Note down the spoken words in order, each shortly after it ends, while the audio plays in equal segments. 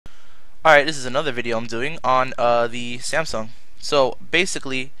Alright, this is another video I'm doing on the Samsung. So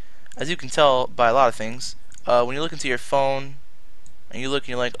basically, as you can tell by a lot of things, when you look into your phone and you look and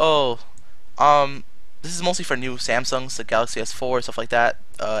you're like, oh, this is mostly for new Samsungs, the Galaxy S4, stuff like that.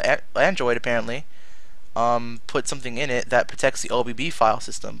 Android apparently put something in it that protects the OBB file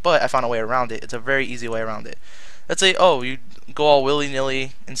system, but I found a way around it. It's a very easy way around it. Let's say, oh, you go all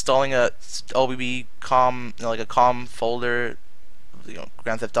willy-nilly installing a OBB COM, like a COM folder,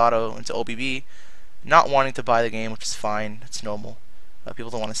 Grand Theft Auto into OBB, not wanting to buy the game, which is fine. It's normal.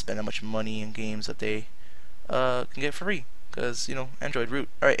 People don't want to spend that much money in games that they can get for free because Android root.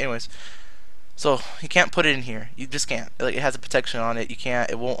 All right, anyways, so you can't put it in here. You just can't. Like, it has a protection on it. You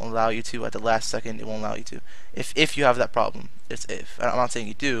can't. It won't allow you to at the last second. It won't allow you to. If you have that problem, it's if. I'm not saying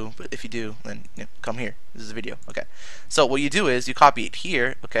you do, but if you do, then come here. This is a video. Okay. So what you do is you copy it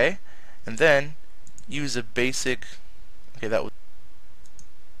here. Okay, and then use a basic. Okay, that was.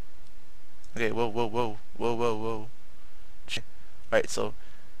 Okay, whoa. Alright, so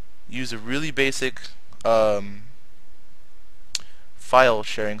use a really basic file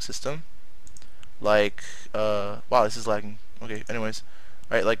sharing system. Like, wow, this is lagging. Okay, anyways.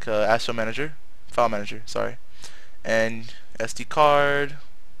 Alright, like Astro Manager, File Manager, sorry. And SD card,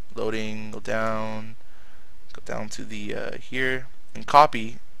 loading, go down to the here, and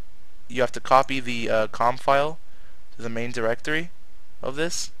copy. You have to copy the COM file to the main directory of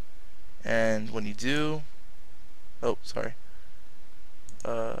this. And when you do, oh sorry,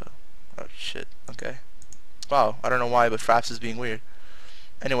 oh shit, okay, wow, I don't know why, but Fraps is being weird.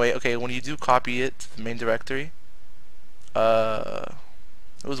 Anyway, okay, when you do copy it to the main directory, it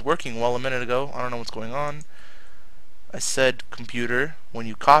was working well a minute ago. I don't know what's going on. I said computer, when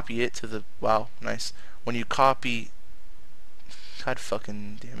you copy it to the, wow, nice, when you copy, god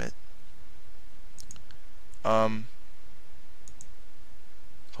fucking damn it,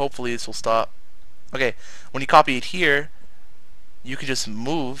 hopefully this will stop. Okay, when you copy it here, you can just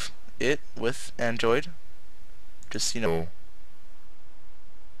move it with Android. Just,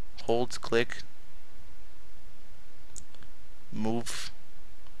 hold, click, move,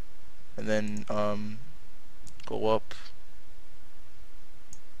 and then go up,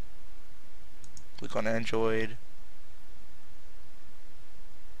 click on Android.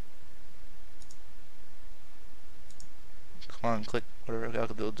 Come on, click whatever. Okay,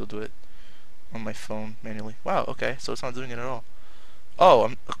 I'll do it on my phone manually. Wow, okay, so it's not doing it at all.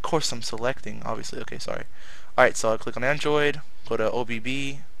 Oh, of course I'm selecting, obviously. Okay, sorry. Alright, so I'll click on Android, go to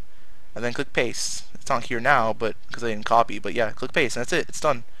OBB, and then click paste. It's not here now, but because I didn't copy, but yeah, click paste, and that's it. It's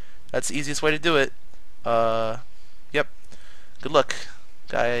done. That's the easiest way to do it. Yep. Good luck,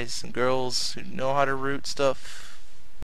 guys and girls who know how to root stuff.